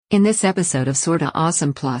In this episode of Sorta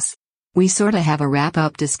Awesome Plus, we sorta have a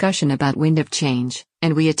wrap-up discussion about wind of change,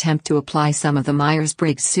 and we attempt to apply some of the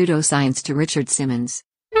Myers-Briggs pseudoscience to Richard Simmons.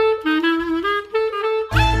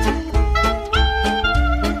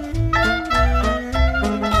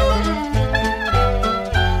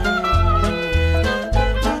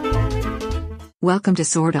 Welcome to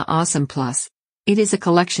Sorta Awesome Plus. It is a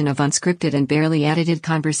collection of unscripted and barely edited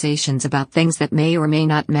conversations about things that may or may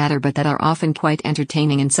not matter but that are often quite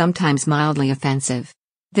entertaining and sometimes mildly offensive.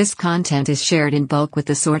 This content is shared in bulk with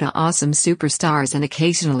the Sorta Awesome superstars and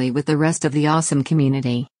occasionally with the rest of the awesome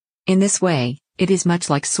community. In this way, it is much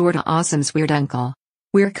like Sorta Awesome's weird uncle.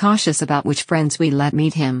 We're cautious about which friends we let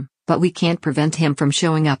meet him, but we can't prevent him from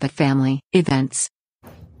showing up at family events.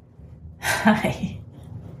 Hi.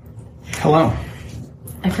 Hello.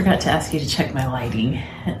 I forgot to ask you to check my lighting.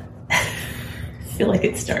 I feel like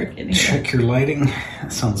it's dark in here. Check your lighting?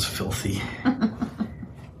 That sounds filthy.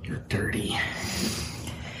 You're dirty.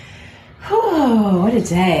 Oh, what a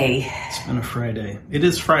day. It's been a Friday. It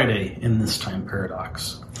is Friday in this time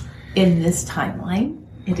paradox. In this timeline,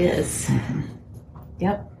 it is. Mm-hmm.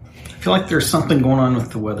 Yep. I feel like there's something going on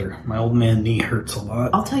with the weather. My old man knee hurts a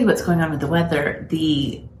lot. I'll tell you what's going on with the weather.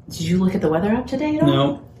 Did you look at the weather app today at all?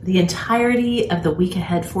 No. The entirety of the week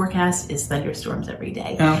ahead forecast is thunderstorms every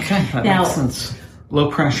day. Okay, that makes sense. Low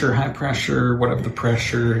pressure, high pressure, whatever the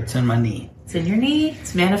pressure, it's in my knee. It's in your knee.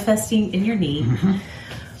 It's manifesting in your knee.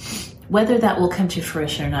 Mm-hmm. Whether that will come to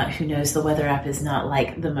fruition or not, who knows? The weather app is not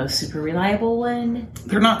like the most super reliable one.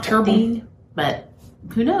 They're not terrible. But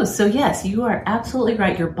who knows? So yes, you are absolutely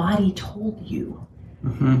right. Your body told you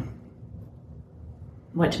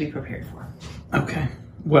what to be prepared for. Okay.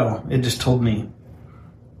 Well, it just told me,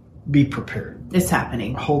 be prepared. It's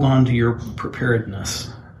happening. Hold on to your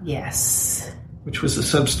preparedness. Yes. Which was a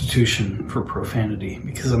substitution for profanity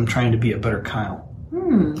because I'm trying to be a better Kyle.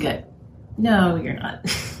 Good. No, you're not.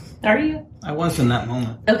 Are you? I was in that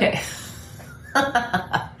moment. Okay.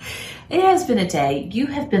 It has been a day. You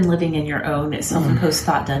have been living in your own self-imposed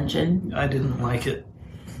thought dungeon. I didn't like it.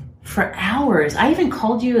 For hours. I even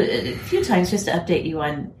called you a few times just to update you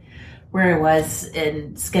on where I was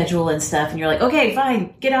in schedule and stuff. And you're like, okay,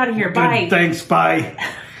 fine. Get out of here. Bye. Thanks. Bye.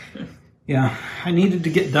 Yeah. I needed to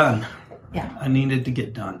get done. Yeah. I needed to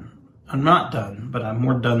get done. I'm not done, but I'm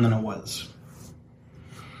more done than I was.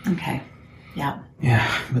 Okay. Yeah. Yeah.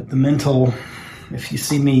 But the mental, if you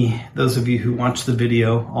see me, those of you who watch the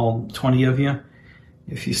video, all 20 of you,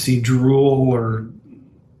 if you see drool or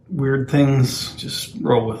weird things, just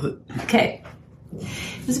roll with it. Okay.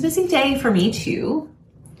 It was a busy day for me too.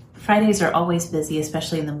 Fridays are always busy,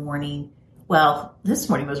 especially in the morning. Well, this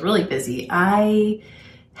morning was really busy. I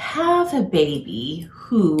have a baby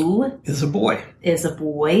who is a boy. Is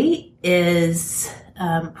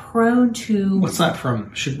prone to... What's that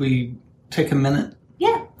from? Should we take a minute?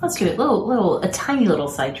 Yeah, let's do it. A tiny little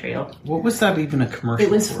side trail. What was that even a commercial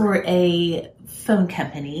It was for a phone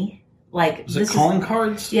company. Was it calling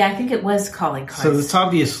cards? Yeah, I think it was calling cards. So it's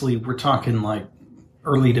obviously, we're talking like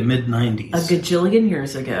early to mid-90s. A gajillion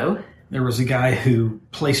years ago. There was a guy who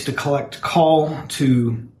placed a collect call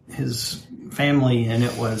to his family, and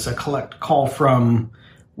it was a collect call from,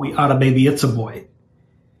 we oughta baby, it's a boy.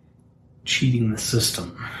 Cheating the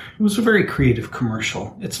system. It was a very creative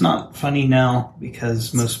commercial. It's not funny now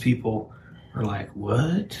because most people are like,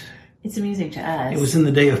 what? It's amusing to us. It was in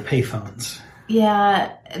the day of payphones.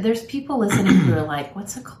 Yeah, there's people listening who are like,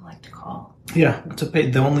 what's a collect call? Yeah,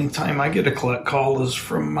 the only time I get a collect call is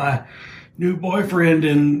from my new boyfriend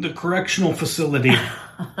in the correctional facility.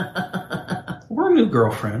 Or a new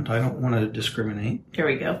girlfriend. I don't want to discriminate. Here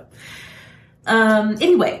we go.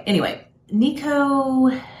 Anyway, Nico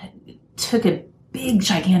took a big,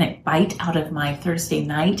 gigantic bite out of my Thursday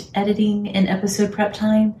night editing and episode prep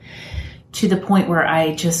time to the point where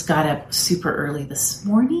I just got up super early this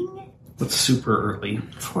morning. What's super early?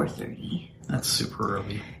 4:30. That's super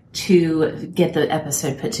early. To get the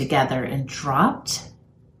episode put together and dropped.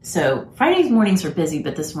 So Fridays mornings are busy,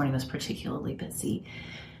 but this morning was particularly busy.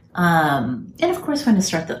 And of course, going to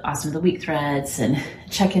start the Awesome of the Week threads and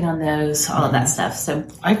check in on those, all of that stuff. So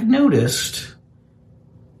I've noticed,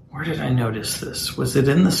 where did I notice this? Was it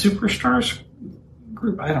in the Superstars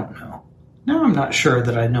group? I don't know. Now I'm not sure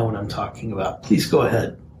that I know what I'm talking about. Please go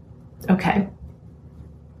ahead. Okay.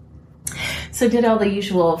 So did all the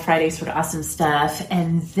usual Friday sort of awesome stuff.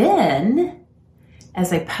 And then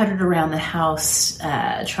as I puttered around the house,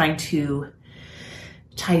 trying to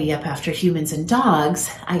tidy up after humans and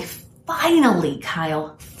dogs, I finally,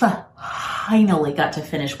 Kyle, got to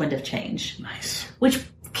finish Wind of Change. Nice. Which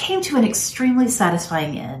came to an extremely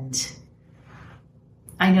satisfying end.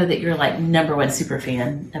 I know that you're like number one super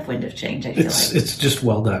fan of Wind of Change. I feel like it's just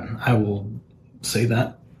well done. I will say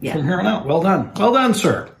that from here on out. Well done,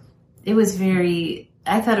 sir.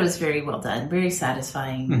 I thought it was very well done, very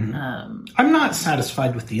satisfying. Mm-hmm. I'm not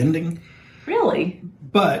satisfied with the ending. Really?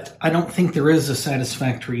 But I don't think there is a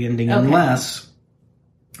satisfactory ending unless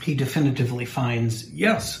he definitively finds,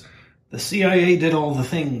 yes, the CIA did all the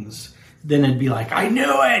things. Then it'd be like, I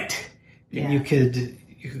knew it! Yeah. And you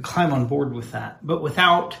could climb on board with that.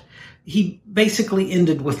 But he basically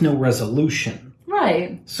ended with no resolution.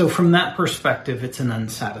 Right. So from that perspective, it's an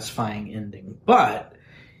unsatisfying ending. But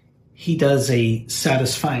he does a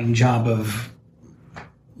satisfying job of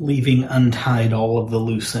leaving untied all of the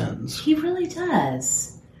loose ends. He really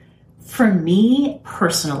does. For me,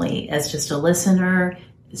 personally, as just a listener,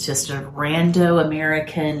 it's just a rando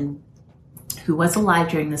American who was alive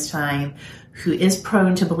during this time, who is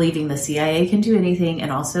prone to believing the CIA can do anything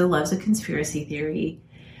and also loves a conspiracy theory.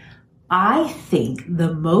 I think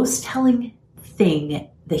the most telling thing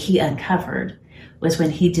that he uncovered was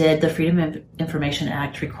when he did the Freedom of Information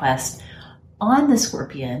Act request on the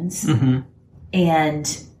Scorpions,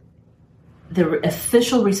 and the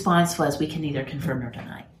official response was, we can neither confirm nor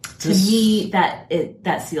deny. To me,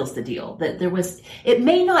 that seals the deal. That it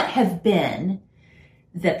may not have been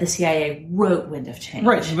that the CIA wrote Wind of Change.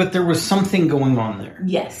 Right, but there was something going on there.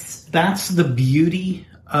 Yes. That's the beauty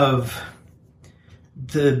of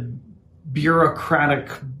the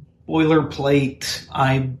bureaucratic boilerplate,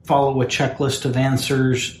 I follow a checklist of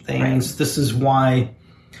answers, things. Right. This is why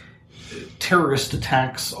terrorist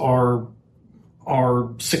attacks are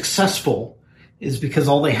successful, is because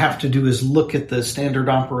all they have to do is look at the standard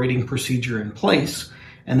operating procedure in place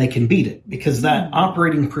and they can beat it, because that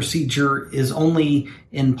operating procedure is only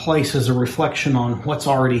in place as a reflection on what's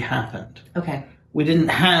already happened. Okay. We didn't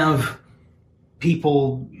have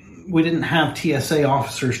TSA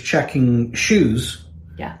officers checking shoes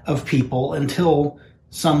of people until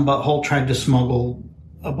some butthole tried to smuggle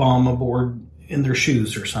a bomb aboard in their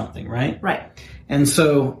shoes or something, right? Right. And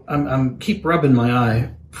so I'm keep rubbing my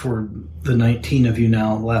eye for the 19 of you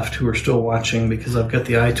now left who are still watching, because I've got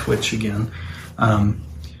the eye twitch again.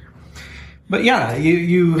 But yeah,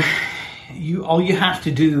 you all you have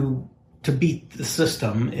to do to beat the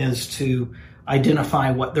system is to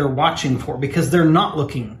identify what they're watching for, because they're not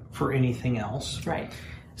looking for anything else. Right.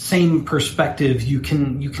 Same perspective, you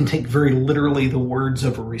can take very literally the words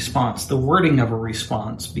of a response, the wording of a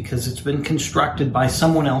response, because it's been constructed by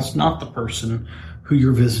someone else, not the person who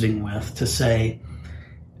you're visiting with, to say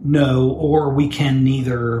no, or we can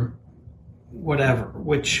neither, whatever,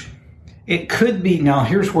 which it could be. Now,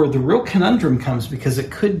 here's where the real conundrum comes, because it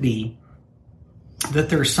could be that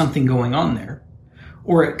there's something going on there,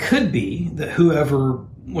 or it could be that whoever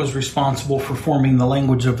was responsible for forming the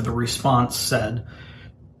language of the response said,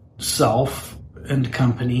 self and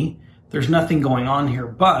company, there's nothing going on here,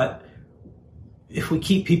 but if we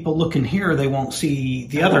keep people looking here, they won't see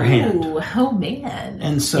the other hand. Oh man.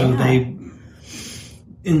 And so they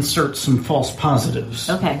insert some false positives.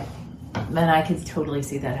 Okay. And I could totally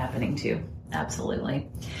see that happening too. Absolutely.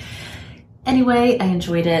 Anyway, I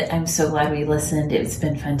enjoyed it. I'm so glad we listened. It's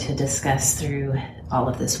been fun to discuss through all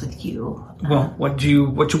of this with you. Well, what'd you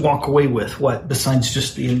walk away with? What, besides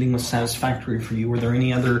just the ending was satisfactory for you? Were there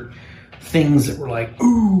any other things that were like,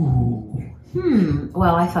 ooh?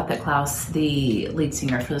 Well, I thought that Klaus, the lead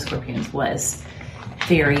singer for the Scorpions, was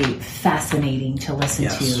very fascinating to listen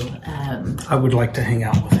to. I would like to hang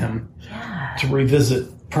out with him to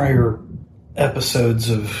revisit prior episodes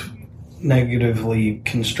of negatively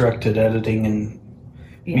constructed editing and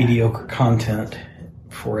mediocre content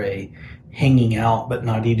for a hanging out but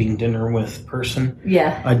not eating dinner with person.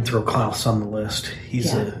 Yeah. I'd throw Klaus on the list.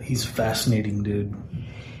 He's a fascinating dude.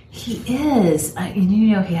 He is.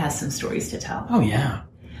 He has some stories to tell. Oh, yeah.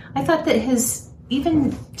 I thought that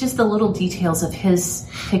even just the little details of his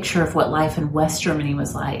picture of what life in West Germany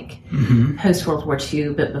was like post-World War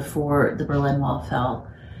II, but before the Berlin Wall fell,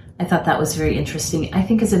 I thought that was very interesting. I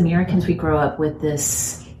think as Americans, we grow up with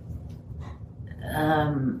this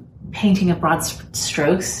painting of broad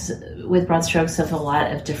strokes of a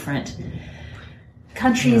lot of different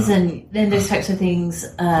countries and those types of things.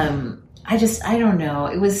 I don't know.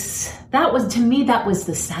 To me, that was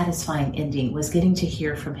the satisfying ending, was getting to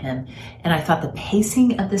hear from him. And I thought the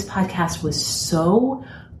pacing of this podcast was so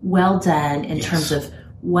well done in terms of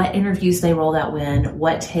what interviews they rolled out when,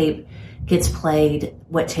 what tape gets played,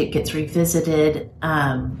 what tape gets revisited.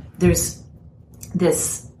 There's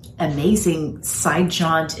this amazing side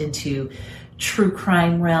jaunt into true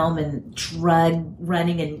crime realm and drug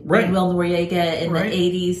running and Manuel Noriega in the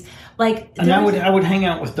 80s. And I would hang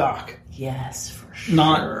out with Doc. Yes, for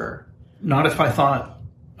Not if I thought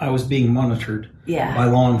I was being monitored by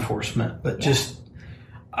law enforcement, but just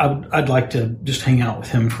I'd like to just hang out with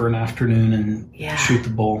him for an afternoon and shoot the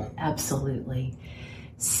bull. Absolutely.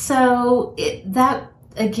 So that,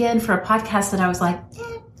 again, for a podcast that I was like,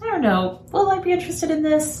 I don't know, will I be interested in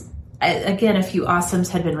this? Again, a few awesomes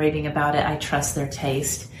had been raving about it. I trust their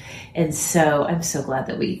taste. And so I'm so glad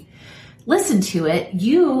that we listened to it.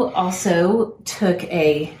 You also took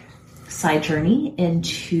a side journey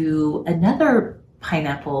into another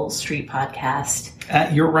Pineapple Street podcast.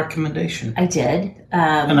 At your recommendation. I did.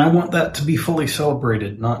 And I want that to be fully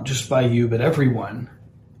celebrated, not just by you, but everyone,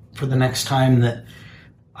 for the next time that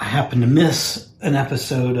I happen to miss an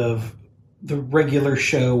episode of the regular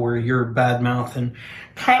show where you're badmouth and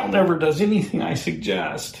Kyle never does anything I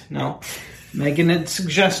suggest. No, Megan had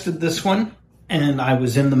suggested this one, and I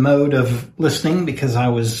was in the mode of listening because I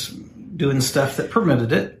was doing stuff that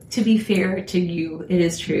permitted it. To be fair to you, it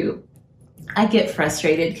is true. I get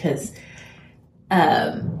frustrated because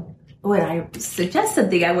when I suggest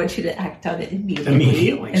something, I want you to act on it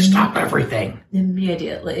immediately. Stop everything.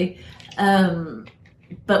 Immediately.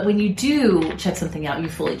 But when you do check something out, you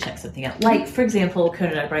fully check something out. Like, for example,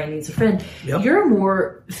 Conan O'Brien Needs a Friend. Yep. You're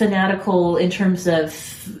more fanatical in terms of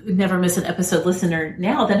never miss an episode listener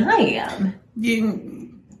now than I am.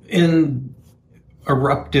 In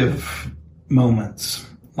eruptive moments.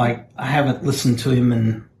 Like, I haven't listened to him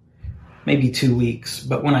in maybe 2 weeks.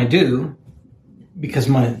 But when I do, because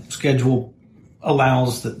my schedule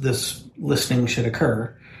allows that this listening should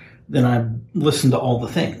occur, then I listen to all the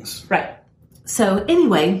things. Right. So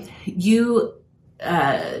anyway, you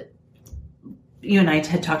and I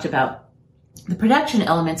had talked about the production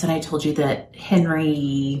elements, and I told you that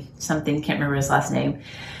Henry something, can't remember his last name,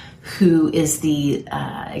 who is the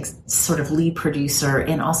sort of lead producer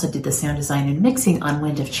and also did the sound design and mixing on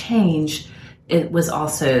Wind of Change. It was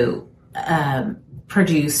also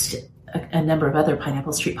produced a number of other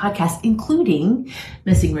Pineapple Street podcasts, including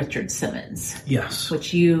Missing Richard Simmons. Yes.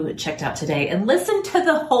 Which you checked out today and listened to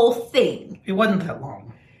the whole thing. It wasn't that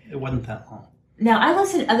long. Now, I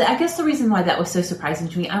listened, I guess the reason why that was so surprising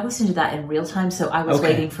to me, I listened to that in real time, so I was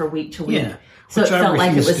waiting for week to week. Yeah. So it felt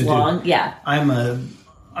like it was long. Yeah. I'm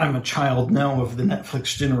a child now of the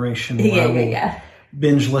Netflix generation. Where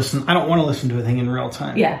binge listen. I don't want to listen to a thing in real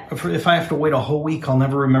time. Yeah. If I have to wait a whole week, I'll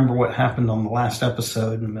never remember what happened on the last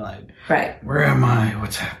episode and be like, right, where am I?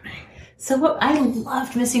 What's happening? So I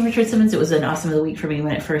loved Missing Richard Simmons. It was an awesome of the week for me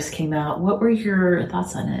when it first came out. What were your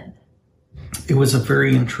thoughts on it? It was a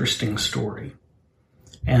very interesting story.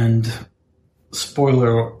 And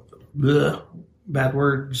spoiler, bad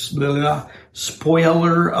words,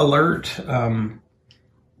 spoiler alert,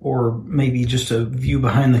 or maybe just a view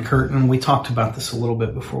behind the curtain. We talked about this a little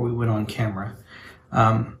bit before we went on camera.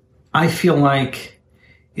 I feel like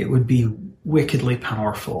it would be wickedly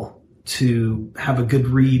powerful to have a good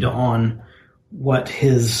read on what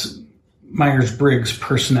his Myers-Briggs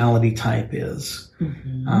personality type is.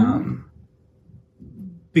 Mm-hmm.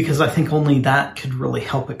 Because I think only that could really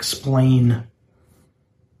help explain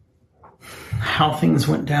how things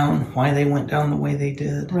went down, why they went down the way they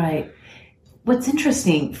did. Right. What's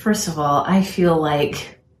interesting, first of all, I feel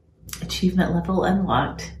like achievement level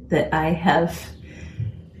unlocked that I have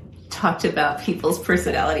talked about people's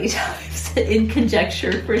personality types in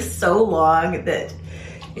conjecture for so long that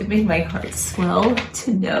it made my heart swell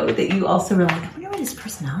to know that you also were like, I wonder what his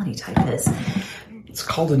personality type is. It's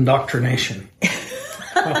called indoctrination.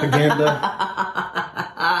 Propaganda.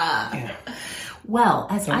 Yeah. Well,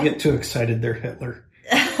 Don't get too excited there, Hitler.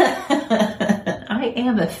 I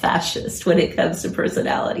am a fascist when it comes to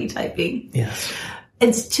personality typing. Yes.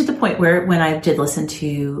 It's to the point where when I did listen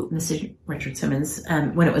to Mr. Richard Simmons,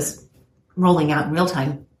 when it was rolling out in real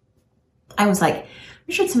time, I was like,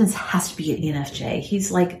 Richard Simmons has to be an ENFJ.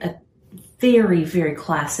 He's like a very, very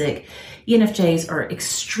classic. ENFJs are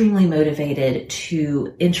extremely motivated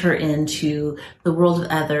to enter into the world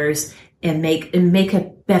of others and make a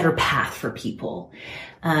better path for people.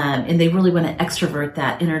 And they really want to extrovert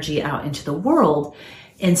that energy out into the world.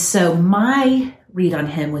 And so my read on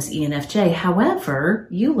him was ENFJ. However,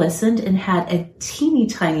 you listened and had a teeny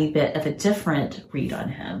tiny bit of a different read on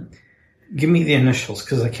him. Give me the initials,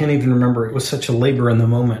 because I can't even remember. It was such a labor in the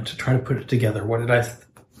moment to try to put it together. What did I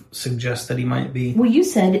suggest that he might be? Well, you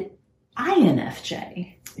said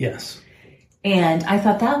INFJ. Yes. And I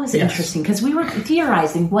thought that was interesting, because we were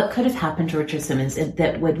theorizing what could have happened to Richard Simmons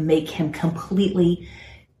that would make him completely,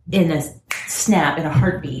 in a snap, in a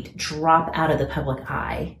heartbeat, drop out of the public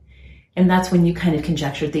eye. And that's when you kind of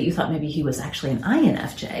conjectured that you thought maybe he was actually an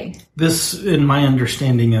INFJ. This, in my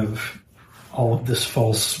understanding of all of this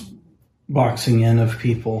false boxing in of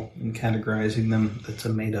people and categorizing them. That's a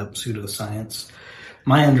made-up pseudoscience.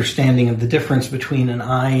 My understanding of the difference between an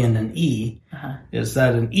I and an E is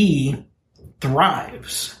that an E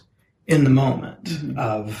thrives in the moment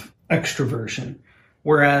of extroversion,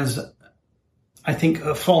 whereas I think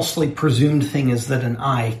a falsely presumed thing is that an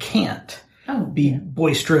I can't be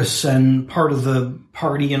boisterous and part of the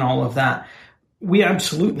party and all of that. We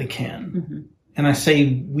absolutely can. And I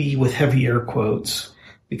say we with heavy air quotes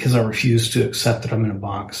because I refuse to accept that I'm in a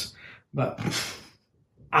box. But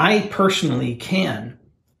I personally can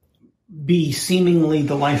be seemingly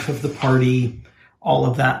the life of the party, all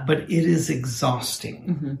of that, but it is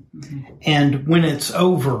exhausting. And when it's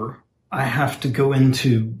over, I have to go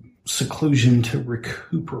into seclusion to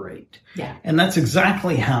recuperate. And that's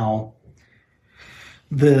exactly how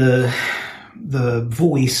the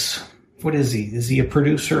voice, what is he? Is he a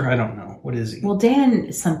producer? I don't know. What is he? Well,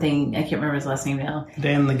 Dan something, I can't remember his last name now.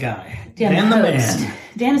 Dan the guy. Dan the man.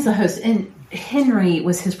 Dan is the host. And Henry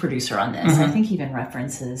was his producer on this. I think he even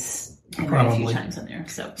references Henry a few times on there.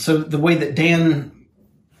 So the way that Dan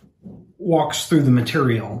walks through the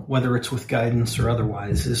material, whether it's with guidance or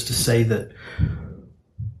otherwise, is to say that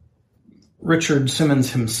Richard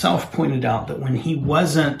Simmons himself pointed out that when he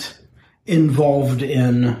wasn't involved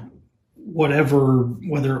in whatever,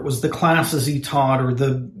 whether it was the classes he taught or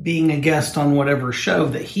the being a guest on whatever show,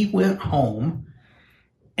 that he went home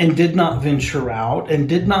and did not venture out and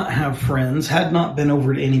did not have friends, had not been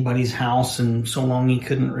over to anybody's house, and so long he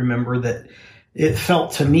couldn't remember, that it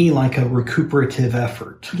felt to me like a recuperative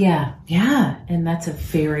effort. Yeah. And that's a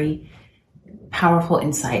very powerful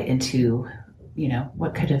insight into,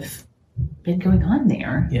 what could have been going on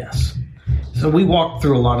there. Yes. So we walked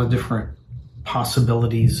through a lot of different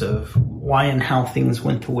possibilities of why and how things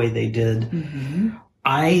went the way they did.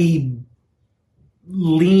 I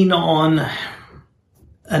lean on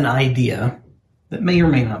an idea that may or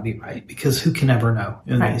may not be right, because who can ever know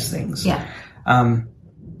in these things.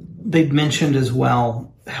 They've mentioned as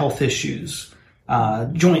well health issues,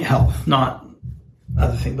 joint health, not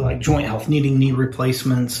other things, but like joint health, needing knee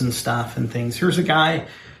replacements and stuff and things. Here's a guy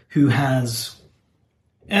who has,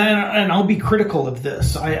 and I'll be critical of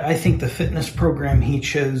this, I think the fitness program he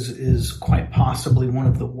chose is quite possibly one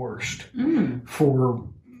of the worst for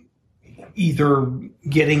either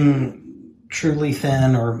getting truly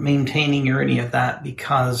thin or maintaining or any of that,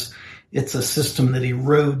 because it's a system that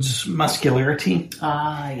erodes muscularity.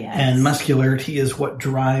 And muscularity is what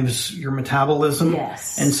drives your metabolism.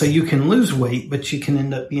 And so you can lose weight, but you can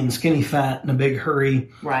end up being skinny fat in a big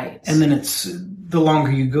hurry. And then it's, the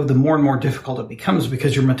longer you go, the more and more difficult it becomes,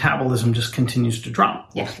 because your metabolism just continues to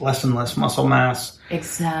drop. Less and less muscle mass.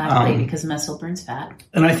 Because muscle burns fat.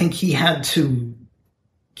 And I think he had to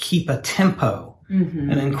keep a tempo,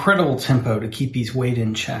 an incredible tempo, to keep his weight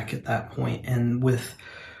in check at that point. And with,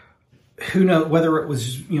 who knows whether it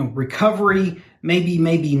was, recovery,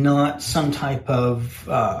 maybe not, some type of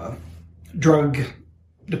drug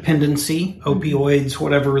dependency, opioids,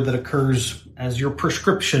 whatever that occurs as your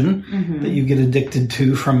prescription that you get addicted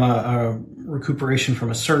to from a recuperation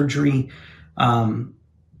from a surgery.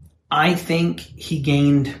 I think he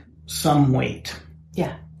gained some weight.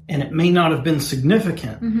 And it may not have been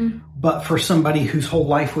significant, but for somebody whose whole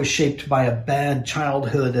life was shaped by a bad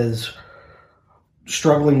childhood, as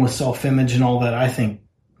struggling with self-image and all that, I think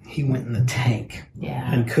he went in the tank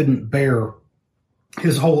and couldn't bear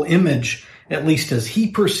his whole image, at least as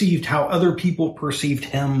he perceived how other people perceived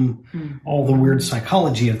him, all the weird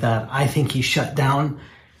psychology of that. I think he shut down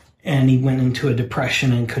and he went into a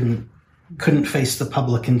depression and couldn't face the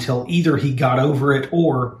public until either he got over it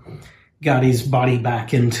or got his body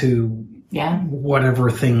back into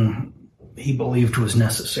whatever thing he believed was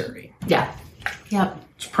necessary.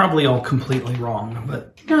 It's probably all completely wrong,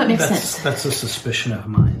 but no, it makes sense. That's a suspicion of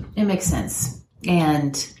mine. It makes sense.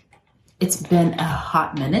 And it's been a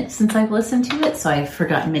hot minute since I've listened to it, so I've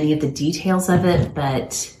forgotten many of the details of it.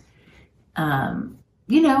 But,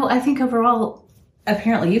 I think overall,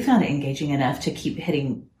 apparently you found it engaging enough to keep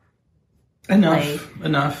hitting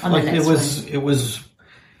enough. Like it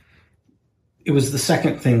was the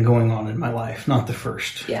second thing going on in my life, not the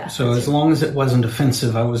first. So as long as it wasn't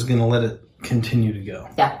offensive, I was going to let it continue to go.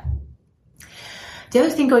 The other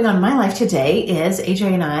thing going on in my life today is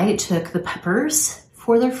AJ and I took the Peppers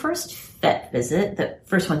for their first vet visit, the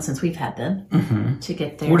first one since we've had them, to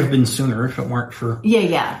get there. Would have been sooner if it weren't for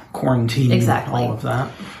quarantine and all of that.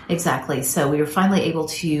 So we were finally able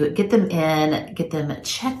to get them in, get them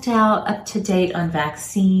checked out, up to date on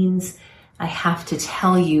vaccines. I have to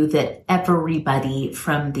tell you that everybody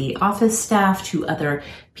from the office staff to other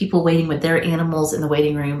people waiting with their animals in the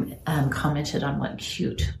waiting room commented on what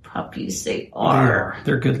cute puppies they are.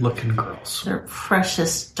 They're good-looking girls. They're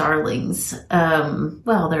precious darlings.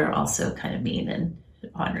 Well, they're also kind of mean and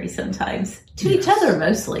ornery sometimes. To each other,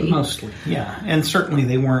 mostly. Mostly, yeah. And certainly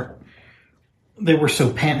they were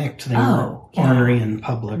so panicked they weren't ornery in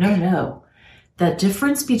public. No. The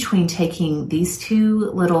difference between taking these two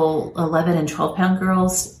little 11 and 12 pound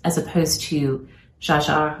girls as opposed to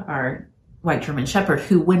Jaja, our white German Shepherd,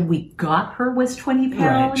 who when we got her was 20 pounds.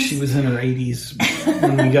 Right, she was in her 80s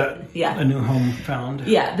when we got a new home found.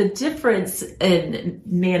 Yeah, the difference in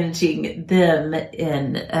managing them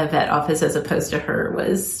in a vet office as opposed to her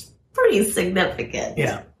was pretty significant.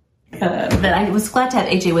 Yeah. But I was glad to have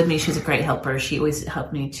AJ with me. She's a great helper. She always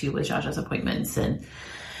helped me too with Jaja's appointments. And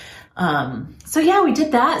so yeah, we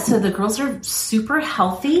did that. So the girls are super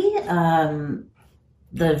healthy.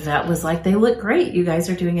 The vet was like, they look great. You guys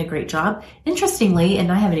are doing a great job. Interestingly,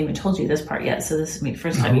 and I haven't even told you this part yet, so this is the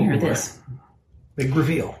first time you hear this. Big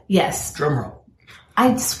reveal. Yes. Drum roll.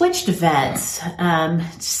 I switched vets.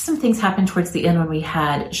 Just some things happened towards the end when we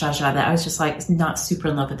had Jaja that I was just like not super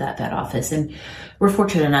in love with that vet office. And we're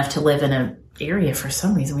fortunate enough to live in an area for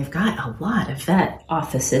some reason. We've got a lot of vet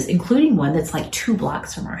offices, including one that's like 2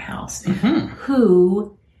 blocks from our house,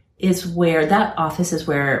 who is where that office is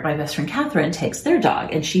where my best friend Catherine takes their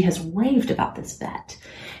dog. And she has raved about this vet.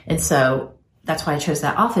 And so that's why I chose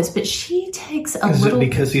that office. But she takes a little... Is it little...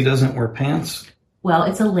 because he doesn't wear pants? Well,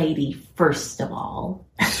 it's a lady, first of all.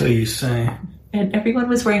 So you say. And everyone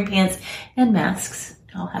was wearing pants and masks.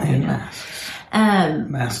 I'll have you know. Masks.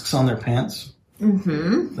 Masks on their pants?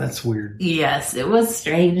 Mm-hmm. That's weird. Yes, it was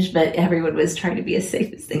strange, but everyone was trying to be as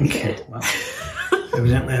safe as they could. Well,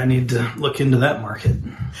 evidently I need to look into that market.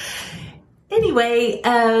 Anyway,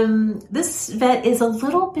 this vet is a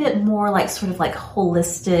little bit more like sort of like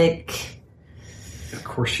holistic... Of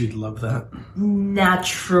course you'd love that.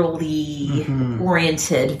 Naturally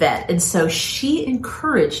oriented vet. And so she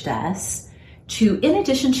encouraged us to, in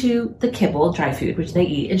addition to the kibble, dry food, which they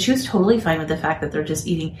eat, and she was totally fine with the fact that they're just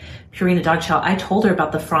eating Purina dog chow. I told her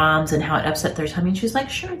about the froms and how it upset their tummy, and she was like,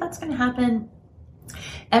 sure, that's going to happen.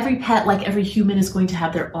 Every pet, like every human, is going to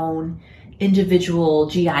have their own individual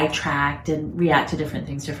GI tract and react to different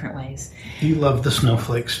things different ways. You love the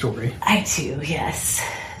snowflake story. I do, yes.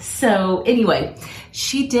 So anyway,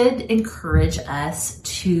 she did encourage us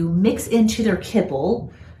to mix into their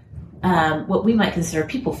kibble what we might consider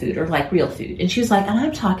people food or like real food. And she was like, and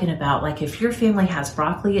I'm talking about like if your family has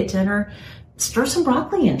broccoli at dinner, stir some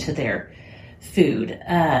broccoli into their food.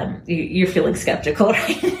 You're feeling skeptical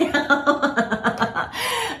right now.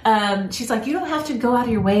 She's like, you don't have to go out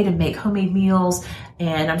of your way to make homemade meals.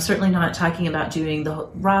 And I'm certainly not talking about doing the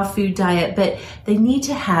raw food diet, but they need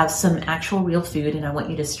to have some actual real food. And I want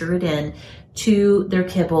you to stir it in to their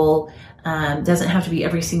kibble. Doesn't have to be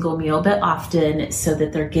every single meal, but often so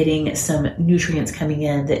that they're getting some nutrients coming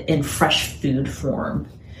in that in fresh food form.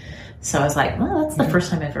 So I was like, well, that's the first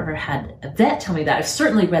time I've ever had a vet tell me that. I've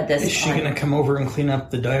certainly read this. Is she going to come over and clean up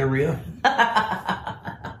the diarrhea?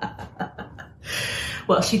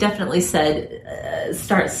 Well, she definitely said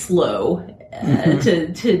start slow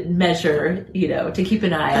to measure, to keep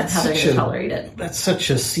an eye on how they're going to tolerate it. That's such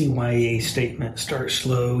a CYA statement. Start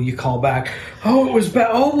slow. You call back. Oh, it was bad.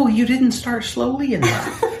 Oh, well, you didn't start slowly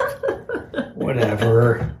enough.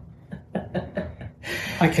 Whatever.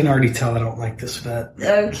 I can already tell I don't like this vet.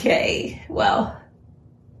 Okay. Well,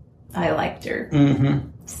 I liked her. Mm-hmm.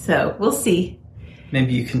 So we'll see.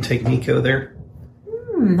 Maybe you can take Nico there.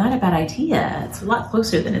 Not a bad idea. It's a lot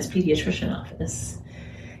closer than his pediatrician office.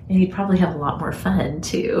 And he'd probably have a lot more fun,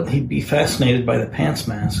 too. He'd be fascinated by the pants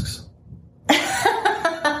masks. It's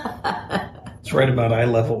right about eye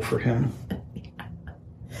level for him.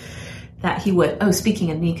 That he would. Oh,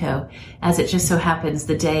 speaking of Nico, as it just so happens,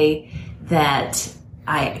 the day that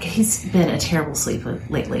he's been a terrible sleeper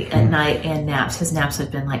lately at night and naps. His naps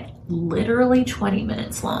have been like literally 20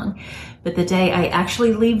 minutes long. But the day I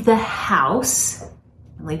actually leave the house...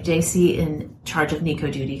 leave JC in charge of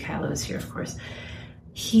Nico duty. Kylo was here, of course.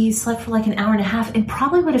 He slept for like an hour and a half and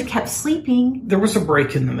probably would have kept sleeping. There was a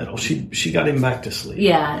break in the middle. She got him back to sleep.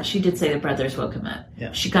 Yeah, she did say the brothers woke him up.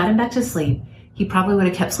 Yeah. She got him back to sleep. He probably would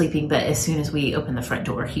have kept sleeping, but as soon as we opened the front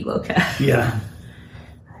door, he woke up. Yeah.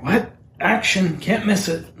 What? Action. Can't miss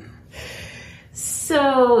it.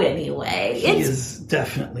 So anyway. He is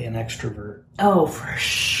definitely an extrovert. Oh, for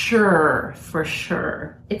sure. For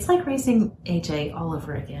sure. It's like raising AJ all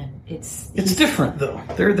over again. It's different, though.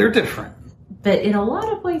 They're different. But in a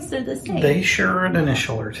lot of ways, they're the same. They share an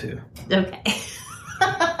initial or two. Okay.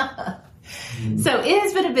 So it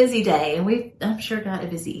has been a busy day, and I'm sure got a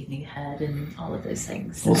busy evening ahead and all of those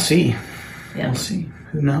things. We'll see. Yeah. We'll see.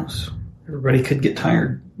 Who knows? Everybody could get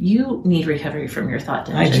tired. You need recovery from your thought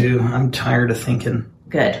dungeon. I do. I'm tired of thinking.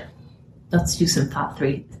 Good. Let's do some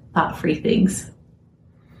thought-free things.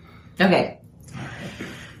 Okay.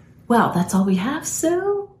 Well, that's all we have,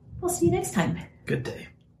 so we'll see you next time. Good day.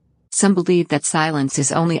 Some believe that silence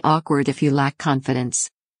is only awkward if you lack confidence.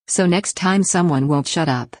 So next time someone won't shut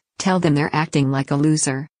up, tell them they're acting like a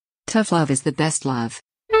loser. Tough love is the best love.